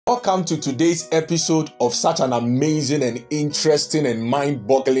Welcome to today's episode of such an amazing and interesting and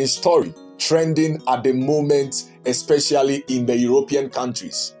mind-boggling story trending at the moment, especially in the European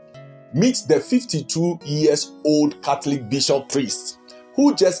countries. Meet the 52-year-old Catholic bishop priest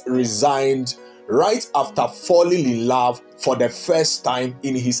who just resigned right after falling in love for the first time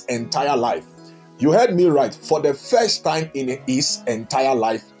in his entire life. You heard me right. For the first time in his entire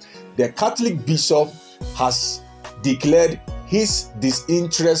life, the Catholic bishop has declared his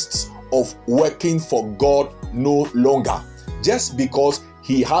disinterest of working for God no longer. Just because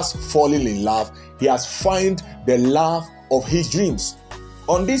he has fallen in love, he has found the love of his dreams.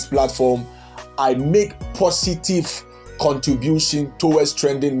 On this platform, I make positive contribution towards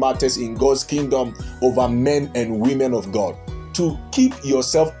trending matters in God's kingdom over men and women of God. To keep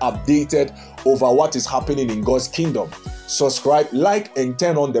yourself updated over what is happening in God's kingdom, subscribe, like, and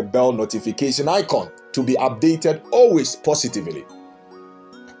turn on the bell notification icon to be updated always positively.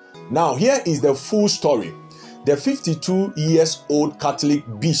 Now, here is the full story. The 52-year-old Catholic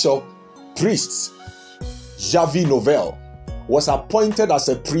bishop priest, Xavier Nouvel, was appointed as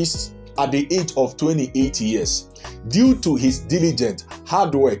a priest at the age of 28 years. Due to his diligent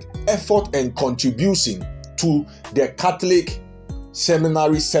hard work, effort, and contribution to the Catholic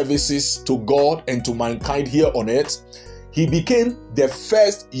seminary services to God and to mankind here on earth, he became the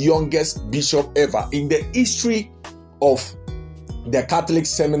first youngest bishop ever in the history of the Catholic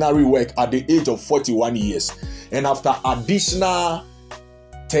seminary work at the age of 41 years. And after additional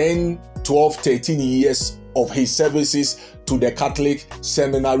 10, 12, 13 years of his services to the Catholic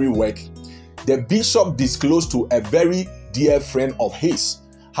seminary work, the bishop disclosed to a very dear friend of his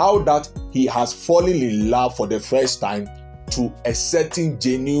how that he has fallen in love for the first time to a certain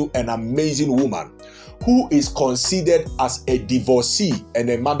genuine and amazing woman who is considered as a divorcee and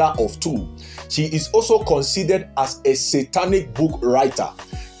a mother of two. She is also considered as a satanic book writer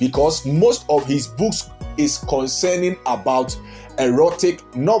because most of his books is concerning about erotic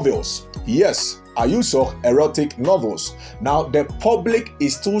novels. Yes, are you shocked? Erotic novels. Now the public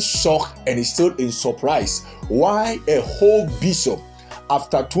is still shocked and is still in surprise why a whole bishop,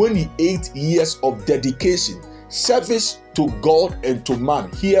 after 28 years of dedication, service to God and to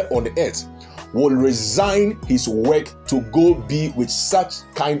man here on earth, will resign his work to go be with such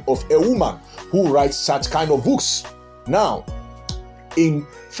kind of a woman who writes such kind of books. Now, in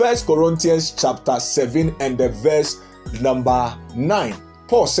 1 Corinthians chapter 7 and the verse number 9,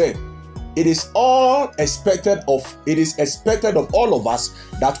 Paul said, it is expected of all of us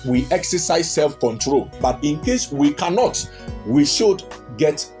that we exercise self-control, but in case we cannot, we should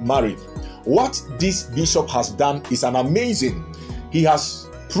get married. What this bishop has done is an amazing. He has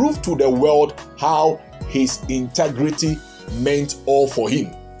proved to the world how his integrity meant all for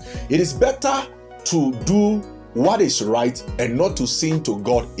him. It is better to do what is right and not to sin to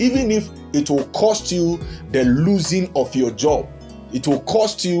God, even if it will cost you the losing of your job. It will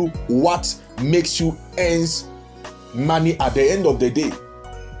cost you what makes you earn money at the end of the day.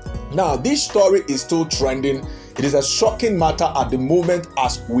 Now, this story is still trending. It is a shocking matter at the moment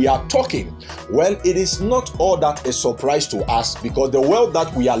as we are talking. Well, it is not all that a surprise to us because the world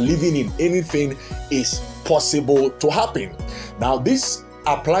that we are living in, anything is possible to happen. Now, this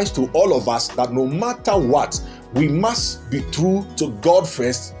applies to all of us that no matter what, we must be true to God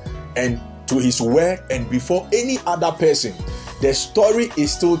first and to His word and before any other person. The story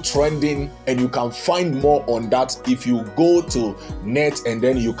is still trending and you can find more on that if you go to net and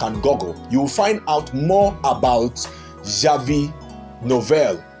then you can Google. You will find out more about Xavier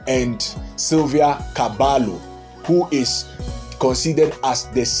Nouvel and Sylvia Caballo, who is considered as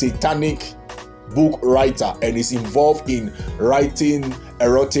the satanic book writer and is involved in writing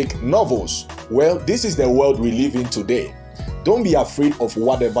erotic novels. Well, this is the world we live in today. Don't be afraid of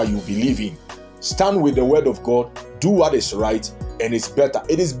whatever you believe in. Stand with the word of God, do what is right, and it's better.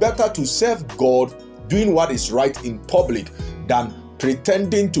 It is better to serve God doing what is right in public than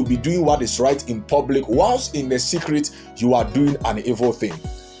pretending to be doing what is right in public whilst in the secret you are doing an evil thing.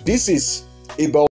 This is Abel.